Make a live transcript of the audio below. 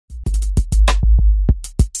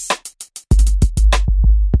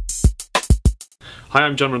Hi,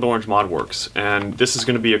 I'm John with Orange Mod Works, and this is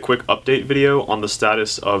going to be a quick update video on the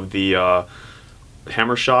status of the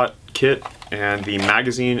Hammershot kit and the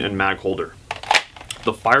magazine and mag holder.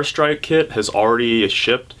 The Firestrike kit has already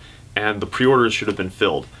shipped, and the pre-orders should have been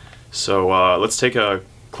filled. So let's take a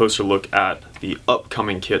closer look at the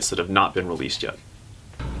upcoming kits that have not been released yet.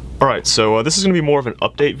 Alright, so this is going to be more of an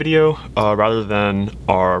update video rather than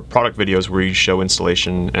our product videos where you show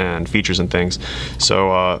installation and features and things.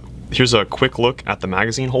 So here's a quick look at the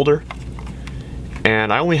magazine holder.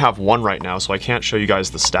 And I only have one right now, so I can't show you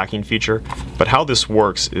guys the stacking feature. But how this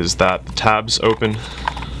works is that the tabs open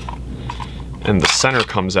and the center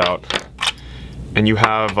comes out, and you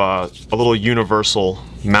have a little universal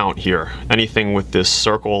mount here. Anything with this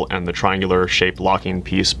circle and the triangular shaped locking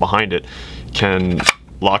piece behind it can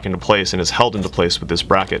lock into place and is held into place with this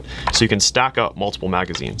bracket. So you can stack up multiple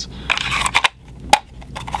magazines.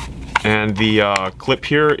 And the clip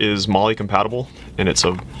here is MOLLE compatible, and it's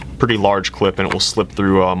a pretty large clip, and it will slip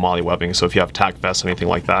through MOLLE webbing, so if you have tack vests, anything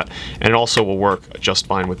like that. And it also will work just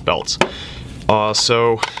fine with belts.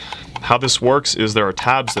 So how this works is there are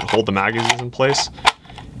tabs that hold the magazines in place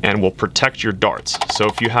and will protect your darts. So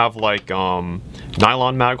if you have like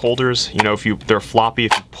nylon mag holders, you know, they're floppy,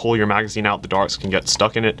 if you pull your magazine out, the darts can get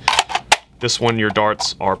stuck in it. This one, your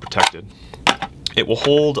darts are protected. It will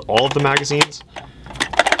hold all of the magazines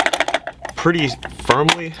pretty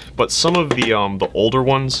firmly, but some of the older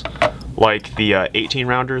ones, like the 18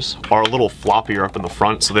 rounders, are a little floppier up in the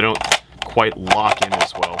front, so they don't quite lock in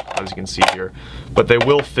as well, as you can see here. But they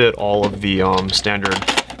will fit all of the standard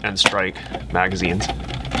and strike magazines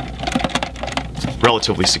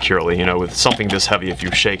relatively securely. You know, with something this heavy, if you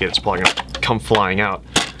shake it, it's probably gonna come flying out.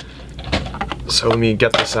 So let me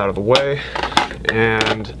get this out of the way.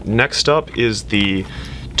 And next up is the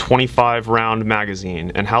 25 round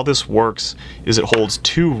magazine, and how this works is it holds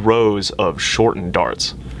 2 rows of shortened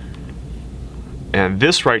darts. And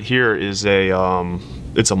this right here is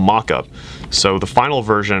it's a mock-up, so the final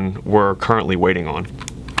version we're currently waiting on.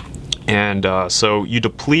 And so you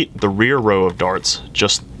deplete the rear row of darts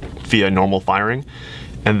just via normal firing,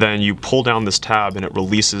 and then you pull down this tab and it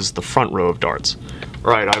releases the front row of darts.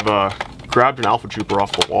 Alright, I've grabbed an Alpha Trooper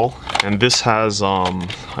off the wall, and this has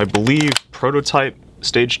I believe prototype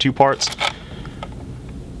stage 2 parts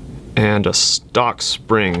and a stock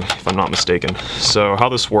spring, if I'm not mistaken. So how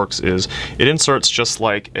this works is it inserts just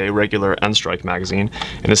like a regular N-Strike magazine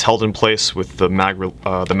and is held in place with the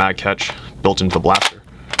mag catch built into the blaster,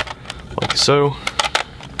 like so.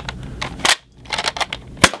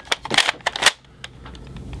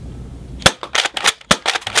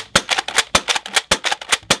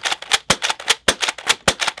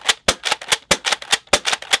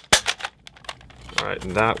 Alright,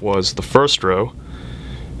 and that was the first row,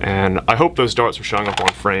 and I hope those darts are showing up on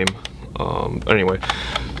frame. Anyway,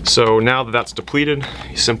 so now that that's depleted,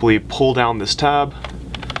 you simply pull down this tab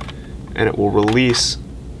and it will release,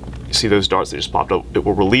 you see those darts that just popped up, it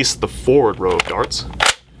will release the forward row of darts.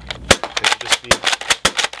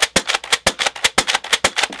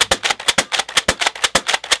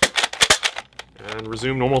 And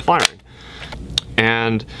resume normal firing.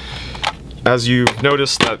 And as you've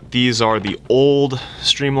noticed, that these are the old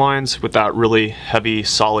Streamlines with that really heavy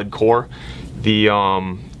solid core. The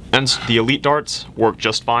Elite darts work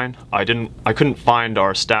just fine. I couldn't find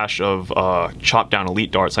our stash of chopped down Elite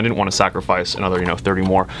darts. I didn't want to sacrifice another 30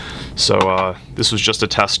 more. So this was just a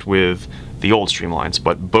test with the old Streamlines,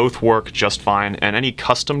 but both work just fine. And any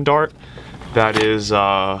custom dart that is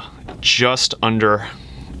just under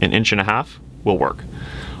 1.5 inches will work.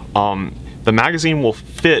 The magazine will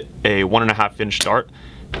fit a 1.5 inch dart,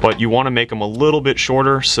 but you want to make them a little bit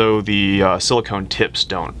shorter so the silicone tips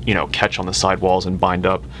don't, catch on the sidewalls and bind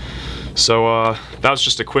up. So that was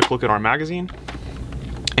just a quick look at our magazine,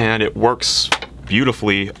 and it works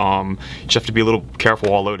beautifully. You just have to be a little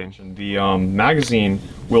careful while loading. The magazine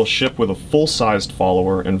will ship with a full-sized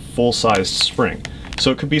follower and full-sized spring, so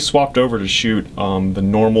it could be swapped over to shoot the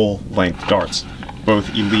normal length darts, both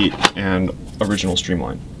Elite and original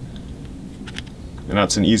Streamline. And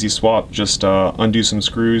that's an easy swap. Just undo some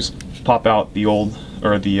screws, pop out the old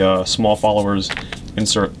or the small followers,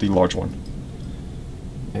 insert the large one,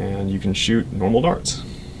 and you can shoot normal darts.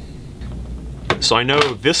 So I know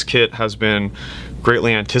this kit has been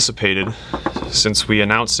greatly anticipated since we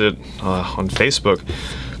announced it on Facebook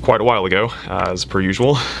quite a while ago, as per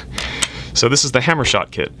usual. So this is the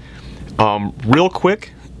Hammershot kit. Real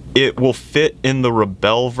quick, it will fit in the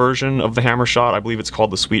Rebel version of the Hammershot. I believe it's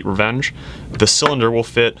called the Sweet Revenge. The cylinder will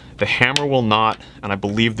fit, the hammer will not, and I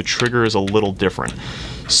believe the trigger is a little different.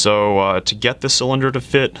 So to get the cylinder to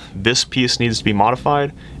fit, this piece needs to be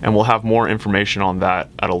modified, and we'll have more information on that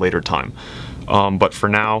at a later time. But for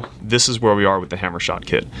now, this is where we are with the Hammershot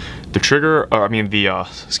kit. The trigger,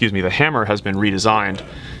 the hammer has been redesigned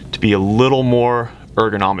to be a little more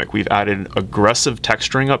ergonomic. We've added aggressive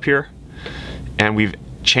texturing up here, and we've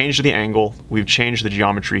changed the angle, we've changed the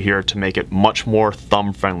geometry here to make it much more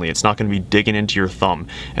thumb friendly. It's not going to be digging into your thumb,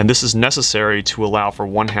 and this is necessary to allow for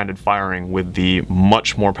one-handed firing with the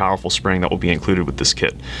much more powerful spring that will be included with this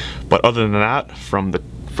kit. But other than that,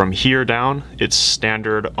 from here down, it's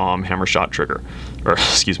standard Hammershot trigger, or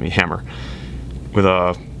excuse me, hammer, with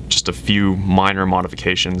just a few minor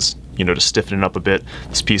modifications, you know, to stiffen it up a bit.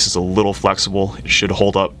 This piece is a little flexible. It should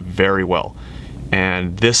hold up very well.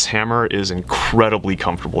 And this hammer is incredibly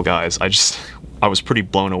comfortable, guys. I was pretty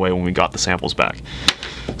blown away when we got the samples back.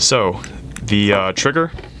 So the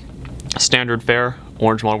trigger, standard fare,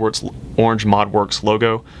 Orange ModWorks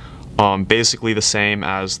logo, basically the same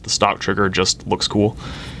as the stock trigger, just looks cool.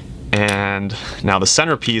 And now the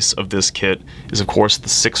centerpiece of this kit is of course the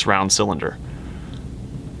 6-round cylinder.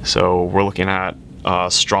 So we're looking at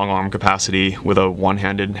strong arm capacity with a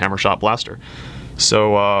one-handed Hammershot blaster.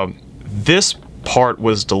 So this part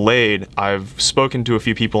was delayed. I've spoken to a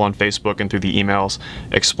few people on Facebook and through the emails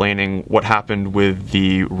explaining what happened with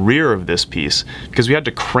the rear of this piece, because we had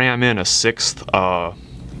to cram in a 6th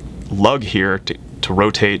lug here to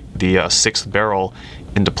rotate the 6th barrel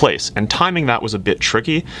into place, and timing that was a bit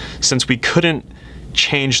tricky since we couldn't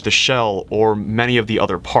change the shell or many of the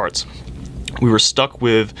other parts. We were stuck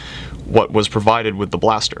with what was provided with the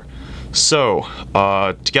blaster. So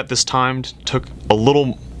to get this timed took a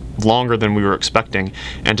little longer than we were expecting,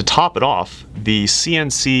 and to top it off, the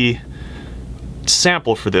CNC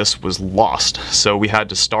sample for this was lost, so we had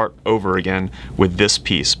to start over again with this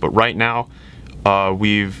piece. But right now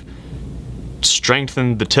we've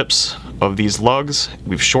strengthened the tips of these lugs,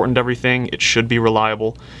 we've shortened everything, it should be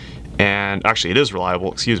reliable, and actually it is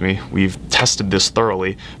reliable, excuse me. We've tested this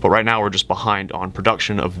thoroughly, but right now we're just behind on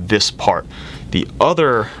production of this part. The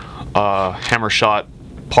other Hammershot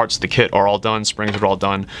parts of the kit are all done, springs are all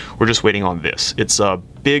done. We're just waiting on this. It's a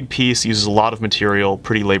big piece, uses a lot of material,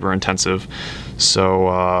 pretty labor intensive.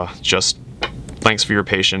 So just thanks for your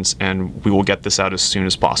patience, and we will get this out as soon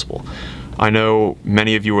as possible. I know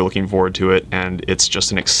many of you are looking forward to it, and it's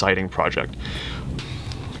just an exciting project.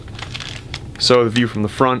 So the view from the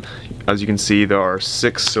front, as you can see, there are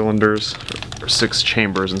 6 cylinders, or 6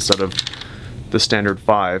 chambers instead of the standard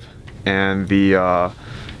 5, and the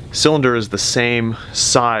cylinder is the same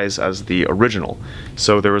size as the original,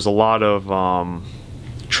 so there was a lot of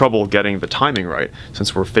trouble getting the timing right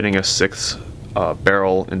since we're fitting a 6th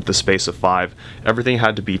barrel into the space of 5. Everything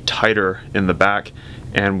had to be tighter in the back,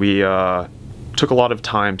 and we took a lot of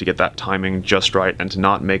time to get that timing just right and to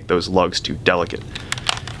not make those lugs too delicate.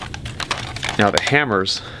 Now the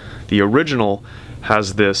hammers, the original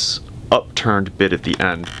has this upturned bit at the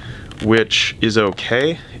end, which is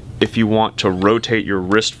okay if you want to rotate your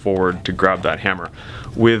wrist forward to grab that hammer.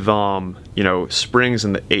 With you know, springs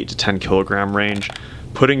in the 8 to 10 kilogram range,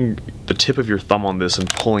 putting the tip of your thumb on this and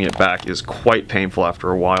pulling it back is quite painful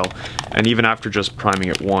after a while, and even after just priming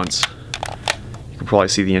it once, you can probably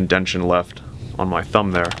see the indentation left on my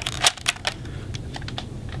thumb there.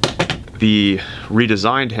 The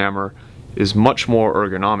redesigned hammer is much more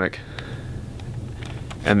ergonomic,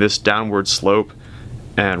 and this downward slope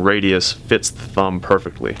and radius fits the thumb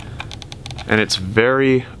perfectly, and it's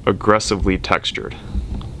very aggressively textured.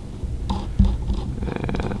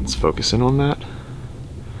 And let's focus in on that.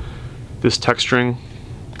 This texturing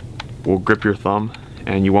will grip your thumb,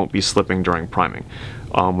 and you won't be slipping during priming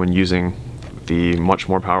when using the much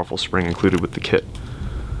more powerful spring included with the kit.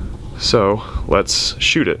 So let's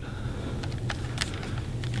shoot it.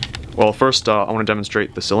 Well, first I want to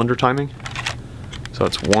demonstrate the cylinder timing. So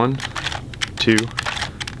it's 1, 2,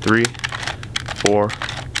 3, 4,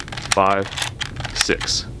 5,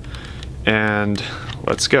 6. And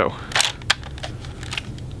let's go.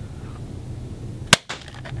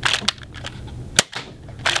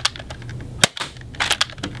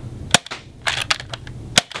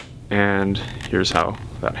 And here's how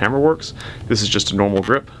that hammer works. This is just a normal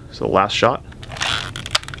grip, so the last shot.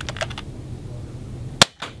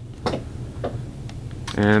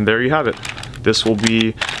 And there you have it. This will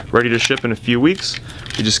be ready to ship in a few weeks.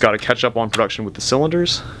 We just got to catch up on production with the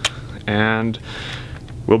cylinders, and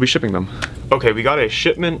we'll be shipping them. Okay, we got a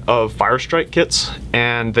shipment of Firestrike kits,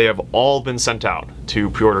 and they have all been sent out to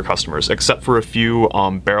pre-order customers, except for a few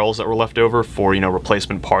barrels that were left over for, you know,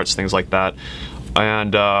 replacement parts, things like that.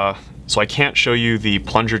 And so I can't show you the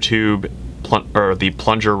plunger tube the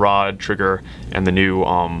plunger rod trigger and the new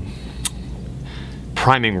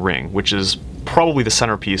priming ring, which is probably the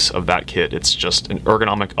centerpiece of that kit. It's just an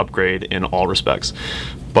ergonomic upgrade in all respects.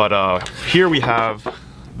 But here we have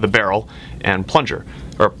the barrel and plunger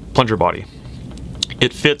body.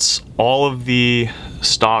 It fits all of the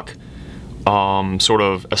stock sort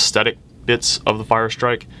of aesthetic bits of the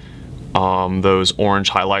Firestrike. Those orange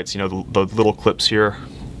highlights, you know, the little clips here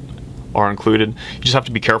are included. You just have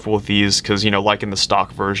to be careful with these because, you know, like in the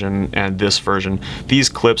stock version and this version, these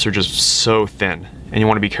clips are just so thin and you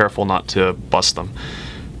want to be careful not to bust them.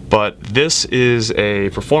 But this is a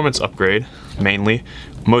performance upgrade mainly.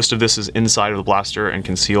 Most of this is inside of the blaster and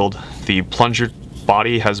concealed. The plunger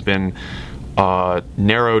body has been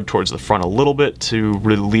narrowed towards the front a little bit to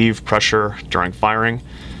relieve pressure during firing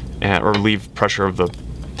or relieve pressure of the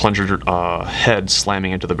plunger head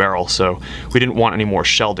slamming into the barrel. So we didn't want any more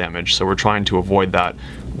shell damage, so we're trying to avoid that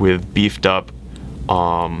with beefed up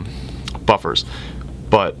buffers.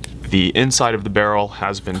 But the inside of the barrel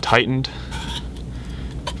has been tightened,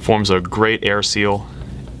 forms a great air seal,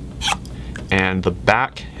 and the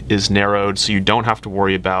back is narrowed so you don't have to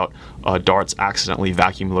worry about darts accidentally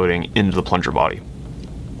vacuum loading into the plunger body.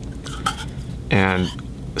 And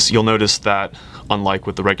so you'll notice that unlike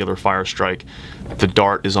with the regular Firestrike, the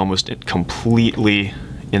dart is almost completely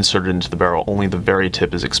inserted into the barrel, only the very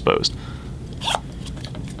tip is exposed.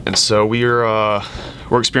 And so we're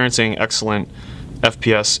experiencing excellent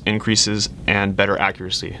FPS increases and better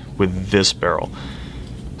accuracy with this barrel.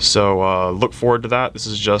 So look forward to that. This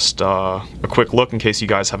is just a quick look in case you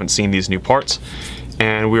guys haven't seen these new parts.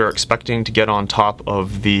 And we are expecting to get on top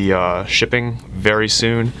of the shipping very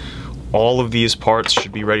soon. All of these parts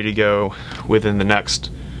should be ready to go within the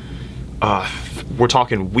next, we're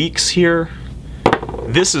talking weeks here.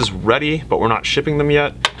 This is ready, but we're not shipping them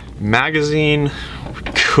yet. Magazine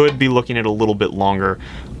could be looking at a little bit longer.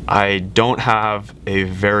 I don't have a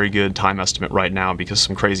very good time estimate right now because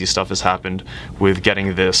some crazy stuff has happened with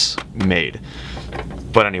getting this made.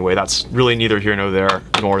 But anyway, that's really neither here nor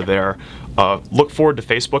there. Look forward to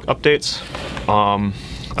Facebook updates.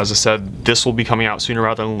 As I said, this will be coming out sooner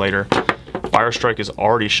rather than later. Firestrike is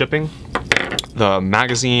already shipping. The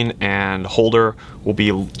magazine and holder will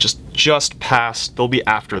be just past, they'll be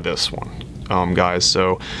after this one, guys.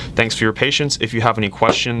 So thanks for your patience. If you have any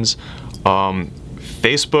questions,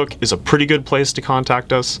 Facebook is a pretty good place to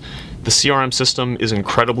contact us. The CRM system is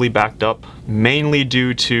incredibly backed up, mainly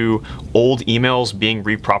due to old emails being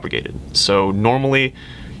repropagated. So normally,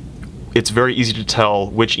 it's very easy to tell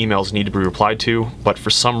which emails need to be replied to, but for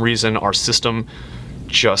some reason our system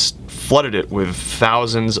just flooded it with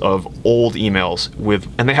thousands of old emails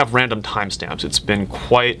and they have random timestamps. It's been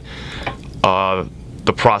quite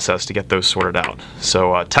the process to get those sorted out.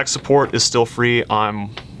 So tech support is still free. I'm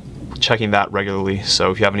checking that regularly.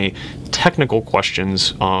 So if you have any technical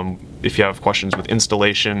questions, if you have questions with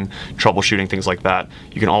installation, troubleshooting, things like that,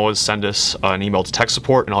 you can always send us an email to tech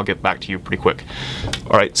support and I'll get back to you pretty quick.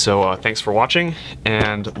 All right, so thanks for watching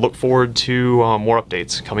and look forward to more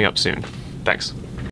updates coming up soon. Thanks.